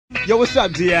Yo, what's up,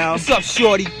 DL? What's up,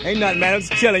 shorty? Ain't nothing, man. I'm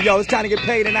just chilling. Yo, it's time to get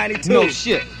paid in 92. No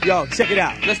shit. Yo, check it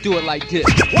out. Let's do it like this.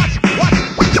 Watch,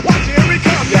 here we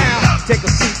come now. Take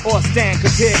a seat or stand,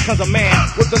 cause here comes a man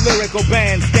with the lyrical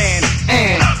bandstand.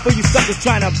 And for you suckers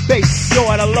trying to bait, yo,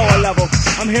 at a lower level,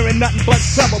 I'm hearing nothing but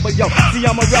trouble. But yo, see,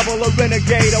 I'm a rebel, a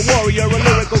renegade, a warrior, a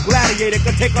lyrical gladiator,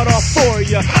 can take out all four of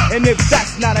you. And if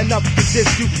that's not enough to diss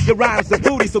you, your rhymes are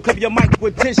booty, so cover your mic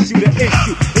with tissue. The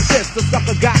issue is this: the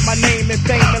sucker got my name and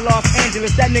fame in Los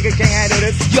Angeles. That nigga can't handle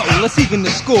this. Yo, let's even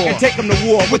the score and take him to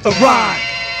war with the rhyme.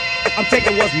 I'm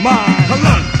taking what's mine.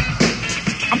 Hello,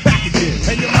 I'm back again.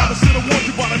 And your mama should've warned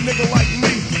you about a nigga like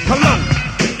me. Hello,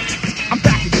 I'm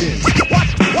back again. Watch,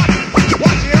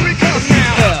 here we come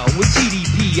now. Hell, with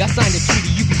GDP, I signed a treaty.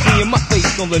 You be seeing my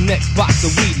face on the next box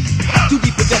of Wheaties. 2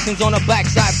 deep productions on a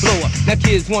backside blower. Now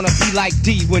kids wanna be like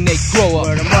D when they grow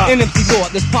up. N.W.A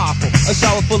Lord, that's powerful. A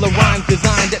shower full of rhymes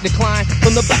designed that decline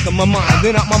from the back of my mind,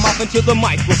 then out my mouth into the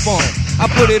microphone. I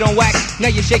put it on wax,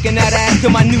 now you're shaking that ass to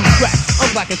my new track.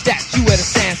 I'm like a statue at a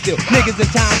standstill. Niggas in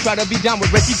town try to be down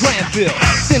with Reggie, Granville,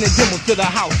 sending demos to the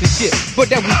house and shit.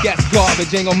 But that weak ass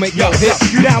garbage ain't gonna make no hit.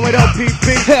 You down with OPP?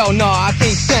 Hell nah, I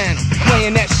can't stand them.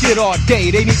 Playing that shit all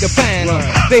day, they need to ban them.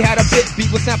 They had a bit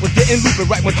beat with samples, didn't loop it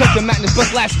right when Touch of Madness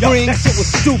bust last spring. That shit was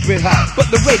stupid hot.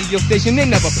 But the radio station, they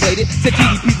never played it. Said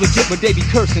GDP's legit, but they be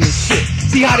cursing and shit.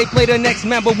 See how they play the next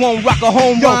man, but won't rock a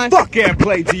home run? Yo, fuck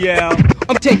airplay, DL.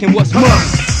 I'm taking what's mine.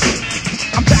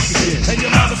 I'm back again. And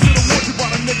your mama should've warned you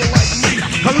about a nigga like me.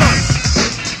 Hello,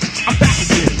 I'm back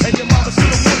again. And your mama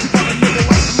should've warned you about a nigga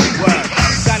like me. Word.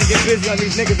 Trying to get busy on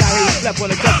these niggas out here who slept on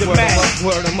the Touch of Madness.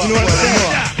 Word em up, you know what I'm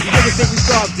saying? You niggas think we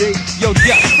soft, D? Yo,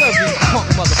 Jeff, every punk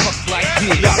motherfuckers like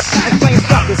me. Yo, and plain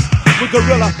suckers with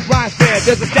gorilla rhyme fair.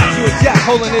 There's a statue of Jeff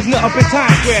holding his nut up in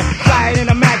Times Square. Fly it in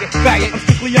a maggot. Faggot. I'm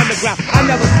strictly underground. I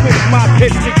never switch my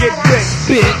pitch to get rich.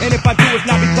 And if I do, it's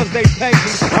not because they pay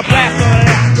me. I blast all of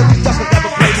that. Cause these suckers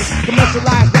never play me.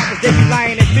 Commercialized rappers, they be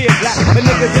lying and fear black. But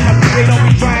niggas in my crew, they don't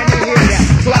be trying to hear that.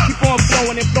 So I keep on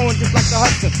flowing and flowing just like the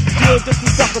Hudson. Still just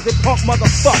some suckers and punk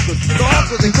motherfuckers. The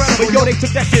offer's incredible. But yo, they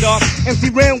took that shit off.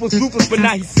 MC Ren was ruthless, but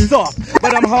now he's soft.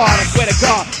 But I'm hard, I swear to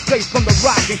God. Straight from the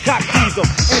rock and cock diesel.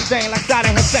 Insane like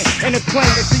Saddam Hussein. And it's plain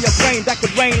to see your brain that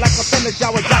could rain like a thunder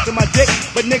shower dropping my dick.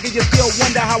 But nigga, you still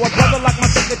wonder how a brother like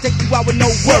myself can take you out with no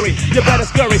worry. You better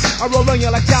scurry. I roll on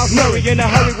you like Charles Murray in a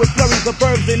hurry with flurries of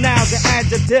verbs and nouns and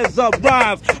adjectives of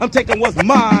rhymes. I'm taking what's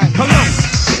mine. Hello,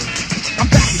 I'm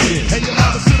back again. And your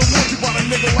mama should've warned you about a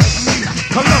nigga like me.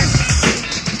 Hello,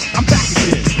 I'm back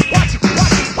again. Watch, here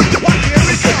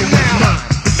we come now.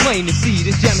 It's plain to see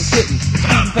this jam is hitting.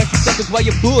 Speeding past you suckers while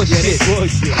you bullshit.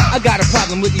 I got a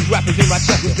problem with these rappers in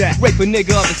Rochester. Rape a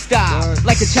nigga of a style,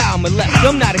 like a child molest.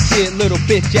 I'm not a kid, little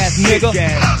bitch ass nigga.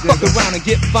 Fuck around and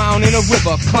get found in a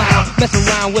river, clown. Mess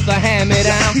around with a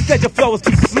hand-me-down. He said your flow is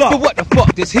too slow. But what the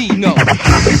fuck does he know?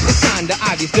 It's kinda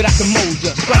obvious that I can mold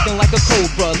ya, striking like a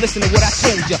cobra. Listen to what I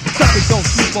told ya. Suckers don't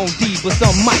sleep on D, but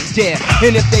some might dare.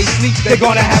 And if they sleep, they're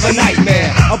gonna have a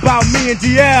nightmare. About me and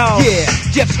DL. Yeah,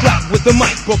 Jeff strapped with the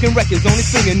mic, broken records on his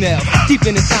fingernails.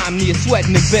 Keeping his time near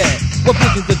sweating in bed. What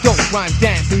visions of dope rhymes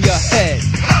dance in your head?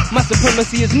 My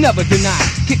supremacy is never denied.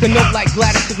 Kick a note like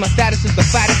Gladys, cause my status is the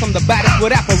fattest. I'm the baddest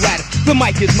with apparatus. The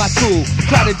mic is my tool.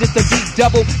 Try to diss a beat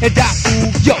double and die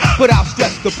fool. Yo, but I'll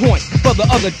stress the point for the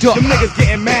other duck. Them niggas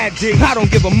getting mad, G. I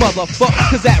don't give a motherfuck,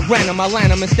 cause at random I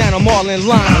land them and stand them all in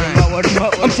line.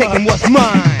 I'm taking what's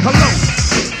mine. Hello,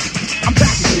 I'm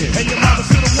back again. And your mama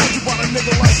should've warned you about a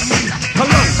nigga like me.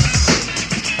 Hello,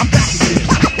 I'm back again.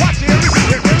 Watch here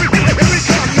we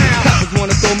come now. Coppers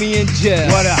wanna throw me in jail.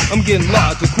 What up? I'm getting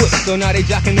large or quick, so now they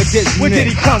jocking the Disney. Where did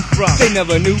he come from? They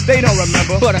never knew. They don't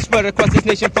remember. But I spread across this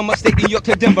nation from upstate New York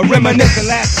to Denver. Reminiscing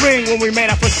last spring when we made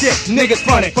up for shit. Niggas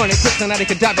funny quick, so now they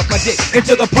can dive off my dick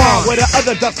into the pond where the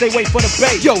other ducks they wait for the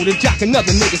bait. Yo, the jock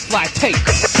another niggas fly tape.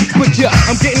 But yeah,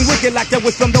 I'm getting wicked like that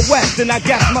was from the West. And I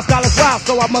guess my style is wild,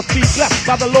 so I must be blessed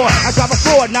by the Lord. I drive a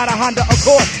Ford, not a Honda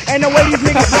Accord. Ain't no way these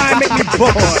niggas try and make me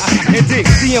bored. Indeed.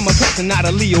 See, I'm a person, not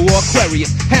a Leo or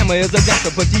Aquarius. Hammer is a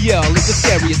dancer, but DL is the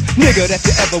scariest nigga that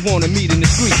you ever wanna meet in the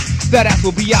street. That ass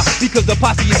will be out because the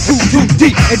posse is too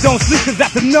deep. And don't sleep cause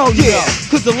that's a no, yeah.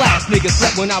 Cause the last nigga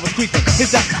slept when I was creeping.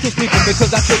 His ass is still sleeping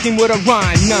because I tricked him with a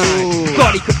rhyme 9.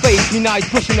 Thought he could phase me, now he's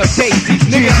pushing up daisies.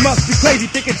 Niggas must be crazy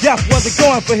thinking Jeff wasn't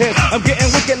going for his. I'm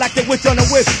getting wicked like the witch on the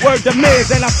whip. Word to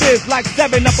Miz and I fizz like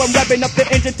 7 up. I'm revving up the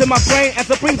engine to my brain and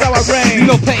Supreme's how I reign.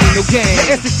 No pain, no gain.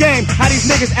 Yeah, it's a shame how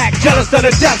these niggas act jealous of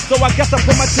the death, so I guess I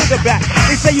put my trigger back.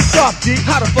 They say you soft, G.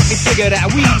 How the fuck they figure that?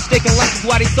 We staking life is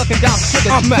why they sucking down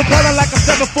sugar I'm smack. propelling like a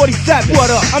 747.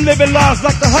 What up? I'm living large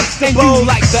like the And Huxtable. you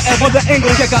like the ever Or the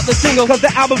English. Check out the single, Cause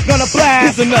the album's gonna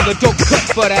blast. here's another dope cut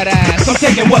for that ass. I'm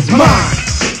taking what's mine.